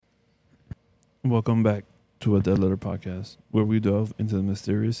Welcome back to a Dead Letter podcast, where we delve into the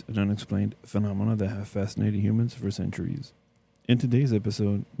mysterious and unexplained phenomena that have fascinated humans for centuries. In today's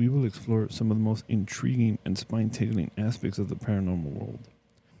episode, we will explore some of the most intriguing and spine-tingling aspects of the paranormal world.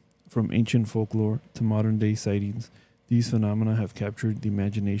 From ancient folklore to modern-day sightings, these phenomena have captured the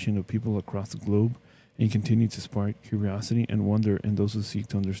imagination of people across the globe and continue to spark curiosity and wonder in those who seek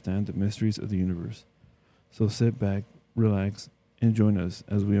to understand the mysteries of the universe. So sit back, relax, and join us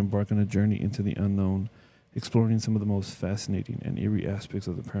as we embark on a journey into the unknown, exploring some of the most fascinating and eerie aspects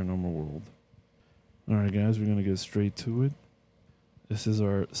of the paranormal world. Alright, guys, we're going to get straight to it. This is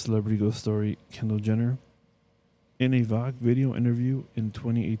our celebrity ghost story, Kendall Jenner. In a Vogue video interview in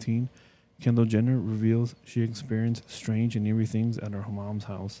 2018, Kendall Jenner reveals she experienced strange and eerie things at her mom's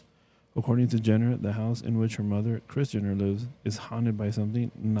house. According to Jenner, the house in which her mother, Kris Jenner, lives is haunted by something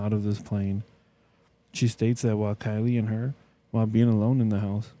not of this plane. She states that while being alone in the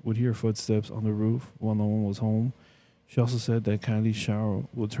house, would hear footsteps on the roof while no one was home. She also said that Kylie's shower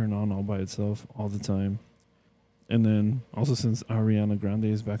would turn on all by itself all the time. And then, also since Ariana Grande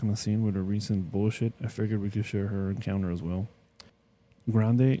is back on the scene with her recent bullshit, I figured we could share her encounter as well.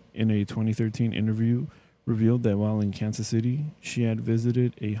 Grande, in a 2013 interview, revealed that while in Kansas City, she had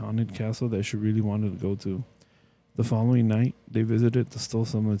visited a haunted castle that she really wanted to go to. The following night, they visited the Stoll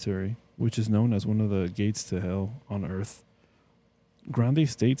Cemetery, which is known as one of the gates to hell on Earth. Grande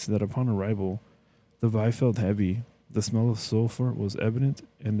states that upon arrival, the vibe felt heavy, the smell of sulfur was evident,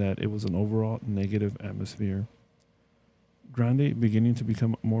 and that it was an overall negative atmosphere. Grande, beginning to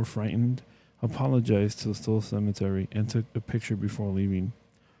become more frightened, apologized to the Stoll Cemetery and took a picture before leaving.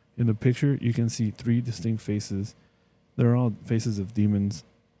 In the picture, you can see three distinct faces. They're all faces of demons.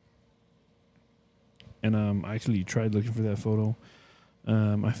 And I actually tried looking for that photo.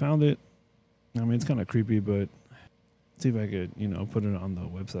 I found it. I mean, it's kind of creepy, but see if I could, put it on the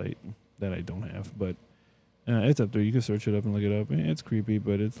website that I don't have. But it's up there. You can search it up and look it up. It's creepy,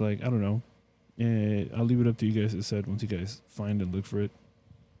 but it's like, I don't know. I'll leave it up to you guys to decide once you guys find and look for it.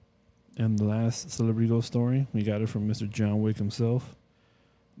 And the last celebrity ghost story, we got it from Mr. John Wick himself.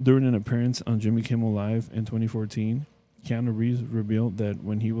 During an appearance on Jimmy Kimmel Live in 2014, Keanu Reeves revealed that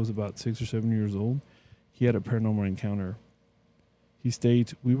when he was about 6 or 7 years old, he had a paranormal encounter. He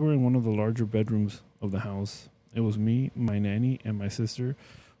states, "We were in one of the larger bedrooms of the house. It was me, my nanny, and my sister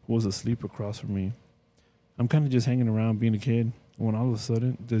who was asleep across from me. I'm kind of just hanging around being a kid when all of a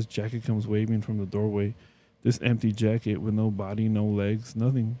sudden this jacket comes waving from the doorway. This empty jacket with no body, no legs,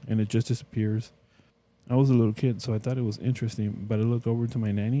 nothing, and it just disappears. I was a little kid, so I thought it was interesting, but I looked over to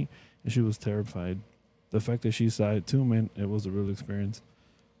my nanny and she was terrified. The fact that she saw it too meant it was a real experience.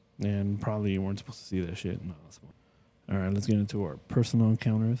 And probably you weren't supposed to see that shit. No, that's fine. Alright, let's get into our personal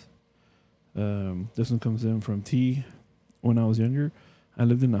encounters. This one comes in from T. When I was younger, I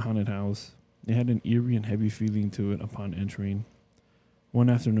lived in a haunted house. It had an eerie and heavy feeling to it upon entering. One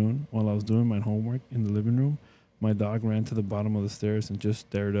afternoon, while I was doing my homework in the living room, my dog ran to the bottom of the stairs and just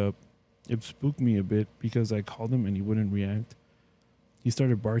stared up. It spooked me a bit because I called him and he wouldn't react. He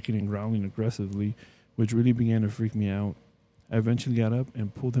started barking and growling aggressively, which really began to freak me out. I eventually got up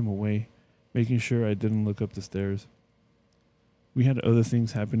and pulled him away, making sure I didn't look up the stairs. We had other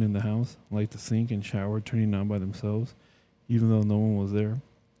things happen in the house, like the sink and shower turning on by themselves, even though no one was there.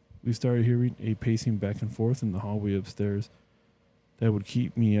 We started hearing a pacing back and forth in the hallway upstairs that would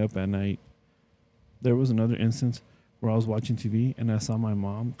keep me up at night. There was another instance where I was watching TV and I saw my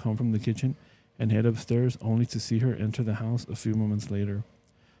mom come from the kitchen and head upstairs only to see her enter the house a few moments later.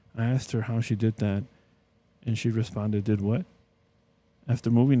 I asked her how she did that, and she responded, "Did what?"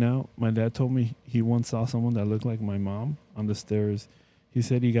 After moving out, my dad told me he once saw someone that looked like my mom on the stairs. He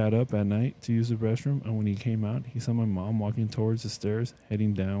said he got up at night to use the restroom, and when he came out, he saw my mom walking towards the stairs,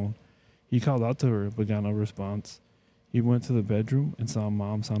 heading down. He called out to her, but got no response. He went to the bedroom and saw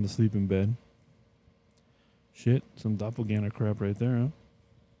mom sound asleep in bed. Shit, some doppelganger crap right there, huh?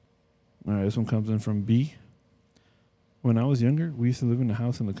 Alright, this one comes in from B. When I was younger, we used to live in a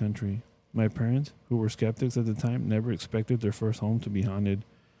house in the country. My parents, who were skeptics at the time, never expected their first home to be haunted.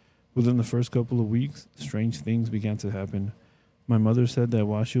 Within the first couple of weeks, strange things began to happen. My mother said that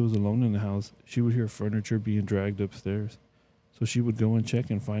while she was alone in the house, she would hear furniture being dragged upstairs. So she would go and check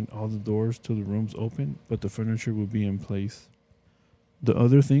and find all the doors to the rooms open, but the furniture would be in place. The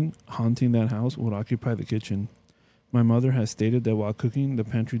other thing haunting that house would occupy the kitchen. My mother has stated that while cooking, the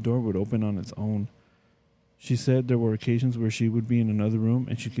pantry door would open on its own. She said there were occasions where she would be in another room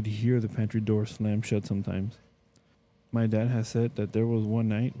and she could hear the pantry door slam shut sometimes. My dad has said that there was one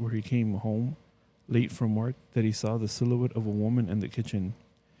night where he came home late from work that he saw the silhouette of a woman in the kitchen.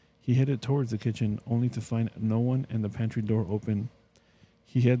 He headed towards the kitchen only to find no one and the pantry door open.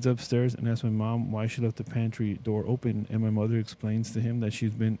 He heads upstairs and asks my mom why she left the pantry door open, and my mother explains to him that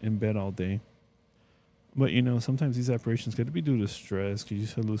she's been in bed all day. But sometimes these apparitions could be due to stress. Because you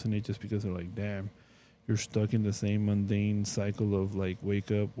just hallucinate just because they're like, damn, you're stuck in the same mundane cycle of like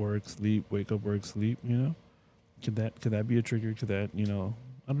wake up, work, sleep, wake up, work, sleep. Could that be a trigger? Could that I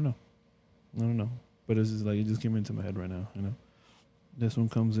don't know. I don't know. But it's just like it just came into my head right now. This one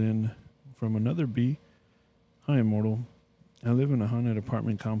comes in from another B. Hi, Immortal. I live in a haunted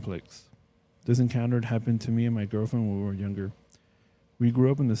apartment complex. This encounter happened to me and my girlfriend when we were younger. We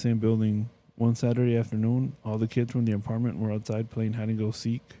grew up in the same building. One Saturday afternoon, all the kids from the apartment were outside playing hide and go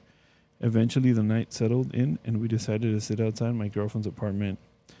seek. Eventually, the night settled in, and we decided to sit outside my girlfriend's apartment.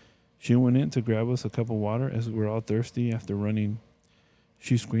 She went in to grab us a cup of water as we were all thirsty after running.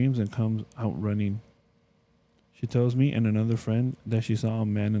 She screams and comes out running. She tells me and another friend that she saw a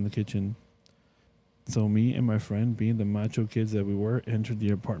man in the kitchen. So me and my friend, being the macho kids that we were, entered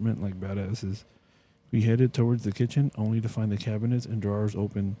the apartment like badasses. We headed towards the kitchen only to find the cabinets and drawers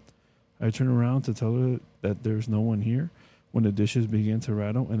open. I turned around to tell her that there's no one here when the dishes began to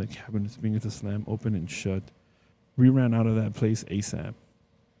rattle and the cabinets began to slam open and shut. We ran out of that place ASAP.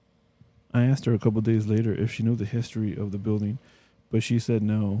 I asked her a couple days later if she knew the history of the building, but she said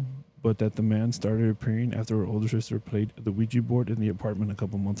no, but that the man started appearing after her older sister played the Ouija board in the apartment a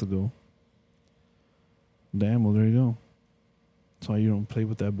couple months ago. Damn, well, there you go. That's why you don't play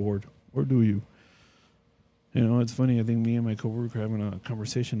with that board. Or do you? It's funny. I think me and my coworker were having a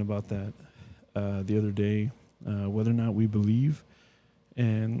conversation about that the other day, whether or not we believe.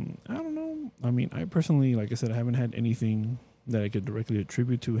 And I don't know. I mean, I personally, like I said, I haven't had anything that I could directly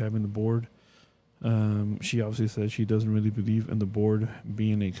attribute to having the board. She obviously said she doesn't really believe in the board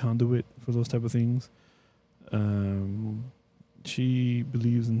being a conduit for those type of things. She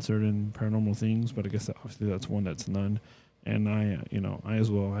believes in certain paranormal things, but I guess obviously that's one that's none. And I as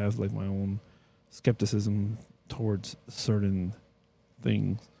well have like my own skepticism towards certain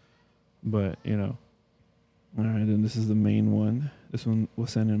things. But, all right, and this is the main one. This one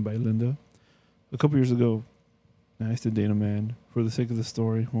was sent in by Linda. A couple years ago, I used to date a man. For the sake of the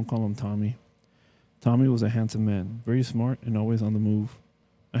story, we'll call him Tommy. Tommy was a handsome man, very smart and always on the move.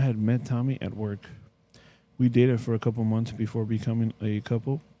 I had met Tommy at work. We dated for a couple months before becoming a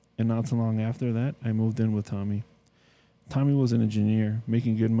couple, and not so long after that, I moved in with Tommy. Tommy was an engineer,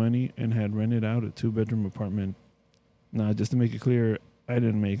 making good money, and had rented out a 2-bedroom apartment. Now, just to make it clear, I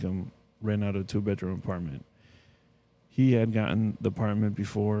didn't make him rent out a 2-bedroom apartment. He had gotten the apartment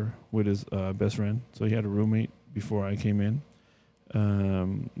before with his best friend, so he had a roommate before I came in.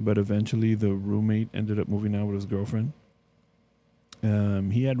 But eventually, the roommate ended up moving out with his girlfriend.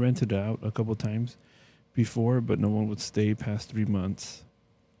 He had rented out a couple times before, but no one would stay past 3 months.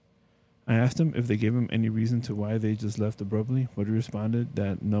 I asked him if they gave him any reason to why they just left abruptly, but he responded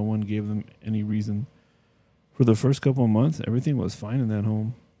that no one gave them any reason. For the first couple of months, everything was fine in that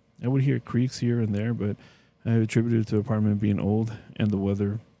home. I would hear creaks here and there, but I attributed it to the apartment being old and the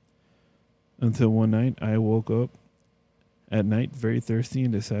weather. Until one night, I woke up at night very thirsty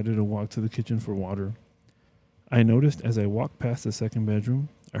and decided to walk to the kitchen for water. I noticed as I walked past the second bedroom,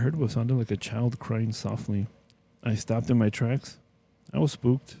 I heard what sounded like a child crying softly. I stopped in my tracks. I was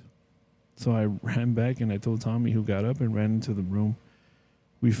spooked. So I ran back and I told Tommy, who got up and ran into the room.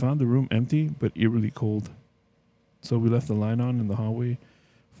 We found the room empty but eerily cold. So we left the light on in the hallway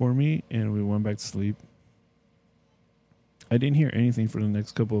for me and we went back to sleep. I didn't hear anything for the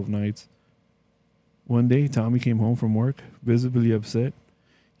next couple of nights. One day, Tommy came home from work, visibly upset.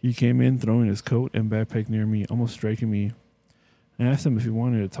 He came in throwing his coat and backpack near me, almost striking me. I asked him if he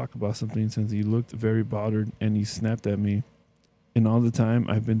wanted to talk about something since he looked very bothered, and he snapped at me. In all the time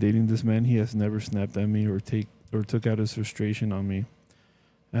I've been dating this man, he has never snapped at me or took out his frustration on me.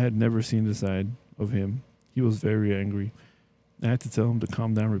 I had never seen this side of him. He was very angry. I had to tell him to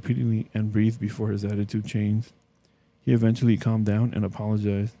calm down repeatedly and breathe before his attitude changed. He eventually calmed down and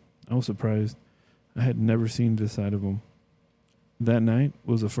apologized. I was surprised. I had never seen this side of him. That night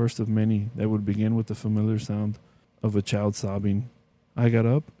was the first of many that would begin with the familiar sound of a child sobbing. I got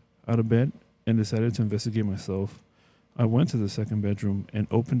up out of bed and decided to investigate myself. I went to the second bedroom and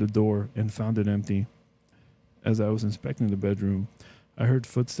opened the door and found it empty. As I was inspecting the bedroom, I heard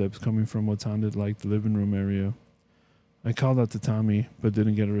footsteps coming from what sounded like the living room area. I called out to Tommy, but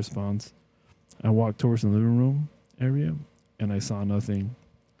didn't get a response. I walked towards the living room area, and I saw nothing.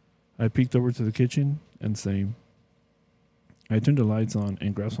 I peeked over to the kitchen, and same. I turned the lights on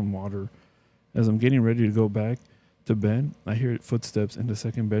and grabbed some water. As I'm getting ready to go back to bed, I hear footsteps in the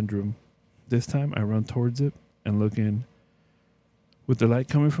second bedroom. This time, I run towards it and look in. With the light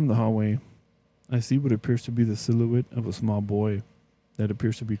coming from the hallway, I see what appears to be the silhouette of a small boy that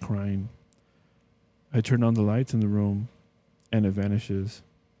appears to be crying. I turn on the lights in the room, and it vanishes.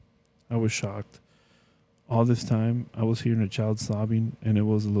 I was shocked. All this time, I was hearing a child sobbing, and it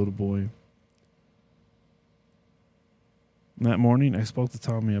was a little boy. That morning, I spoke to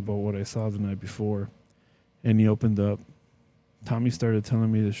Tommy about what I saw the night before, and he opened up. Tommy started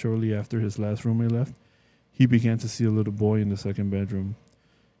telling me that shortly after his last roommate left, he began to see a little boy in the second bedroom.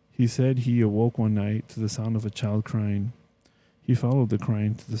 He said he awoke one night to the sound of a child crying. He followed the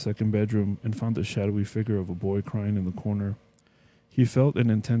crying to the second bedroom and found the shadowy figure of a boy crying in the corner. He felt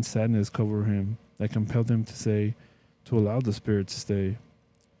an intense sadness cover him that compelled him to allow the spirit to stay.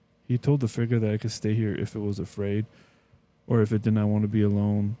 He told the figure that I could stay here if it was afraid, or if it did not want to be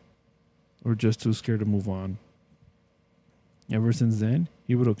alone, or just too scared to move on. Ever since then,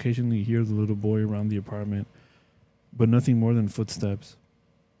 he would occasionally hear the little boy around the apartment, but nothing more than footsteps.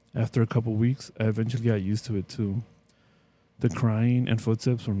 After a couple weeks, I eventually got used to it too. The crying and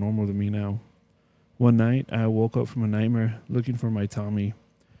footsteps were normal to me now. One night, I woke up from a nightmare looking for my Tommy.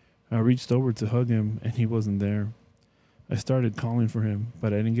 I reached over to hug him, and he wasn't there. I started calling for him,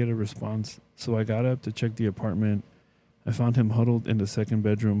 but I didn't get a response, so I got up to check the apartment. I found him huddled in the second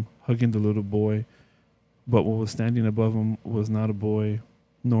bedroom, hugging the little boy, but what was standing above him was not a boy,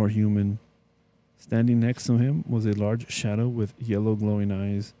 nor human. Standing next to him was a large shadow with yellow glowing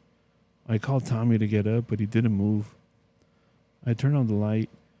eyes. I called Tommy to get up, but he didn't move. I turned on the light,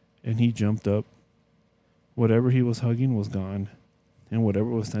 and he jumped up. Whatever he was hugging was gone, and whatever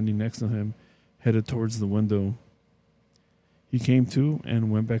was standing next to him headed towards the window. He came to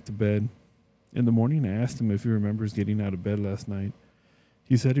and went back to bed. In the morning, I asked him if he remembers getting out of bed last night.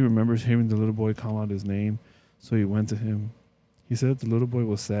 He said he remembers hearing the little boy call out his name, so he went to him. He said the little boy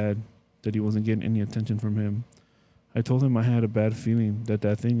was sad, that he wasn't getting any attention from him. I told him I had a bad feeling that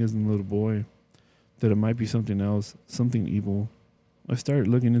thing isn't a little boy, that it might be something else, something evil. I started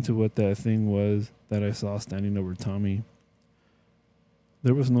looking into what that thing was that I saw standing over Tommy.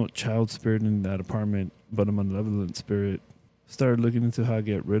 There was no child spirit in that apartment, but a malevolent spirit. Started looking into how to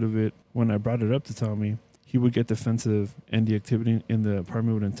get rid of it. When I brought it up to Tommy, he would get defensive and the activity in the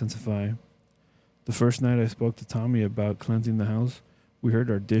apartment would intensify. The first night I spoke to Tommy about cleansing the house, we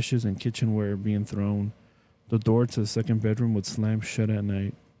heard our dishes and kitchenware being thrown. The door to the second bedroom would slam shut at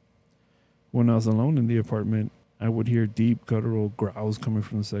night. When I was alone in the apartment, I would hear deep guttural growls coming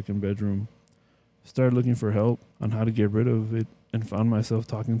from the second bedroom. Started looking for help on how to get rid of it and found myself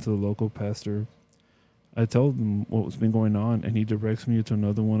talking to the local pastor. I told him what was been going on, and he directs me to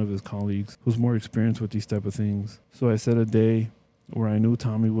another one of his colleagues who's more experienced with these type of things. So I set a day where I knew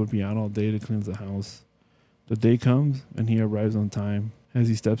Tommy would be out all day to cleanse the house. The day comes, and he arrives on time. As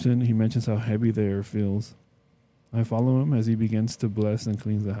he steps in, he mentions how heavy the air feels. I follow him as he begins to bless and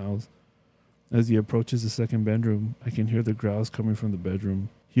cleanse the house. As he approaches the second bedroom, I can hear the growls coming from the bedroom.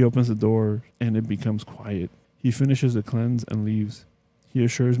 He opens the door, and it becomes quiet. He finishes the cleanse and leaves. He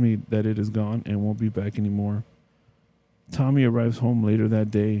assures me that it is gone and won't be back anymore. Tommy arrives home later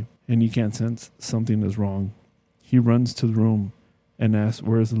that day, and he can't sense something is wrong. He runs to the room and asks,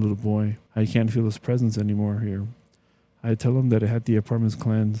 "Where is the little boy? I can't feel his presence anymore here." I tell him that I had the apartment's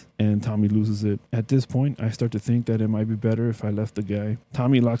cleansed, and Tommy loses it. At this point, I start to think that it might be better if I left the guy.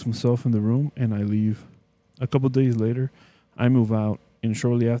 Tommy locks himself in the room, and I leave. A couple days later, I move out, and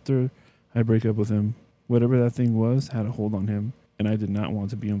shortly after, I break up with him. Whatever that thing was had a hold on him, and I did not want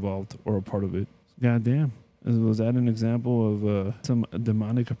to be involved or a part of it. Goddamn. Was that an example of some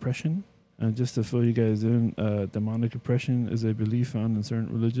demonic oppression? Just to fill you guys in, demonic oppression is a belief found in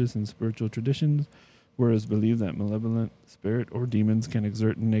certain religious and spiritual traditions, whereas believe that malevolent spirit or demons can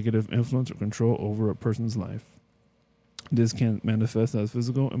exert negative influence or control over a person's life. This can manifest as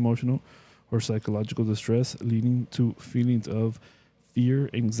physical, emotional, or psychological distress, leading to feelings of fear,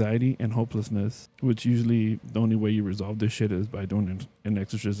 anxiety, and hopelessness, which usually the only way you resolve this shit is by doing an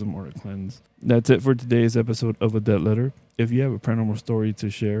exorcism or a cleanse. That's it for today's episode of A Dead Letter. If you have a paranormal story to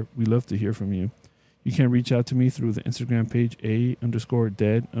share, we love to hear from you. You can reach out to me through the Instagram page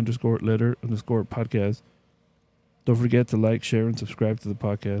a_dead_letter_podcast. Don't forget to like, share, and subscribe to the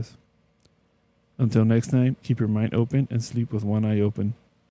podcast. Until next time, keep your mind open and sleep with one eye open.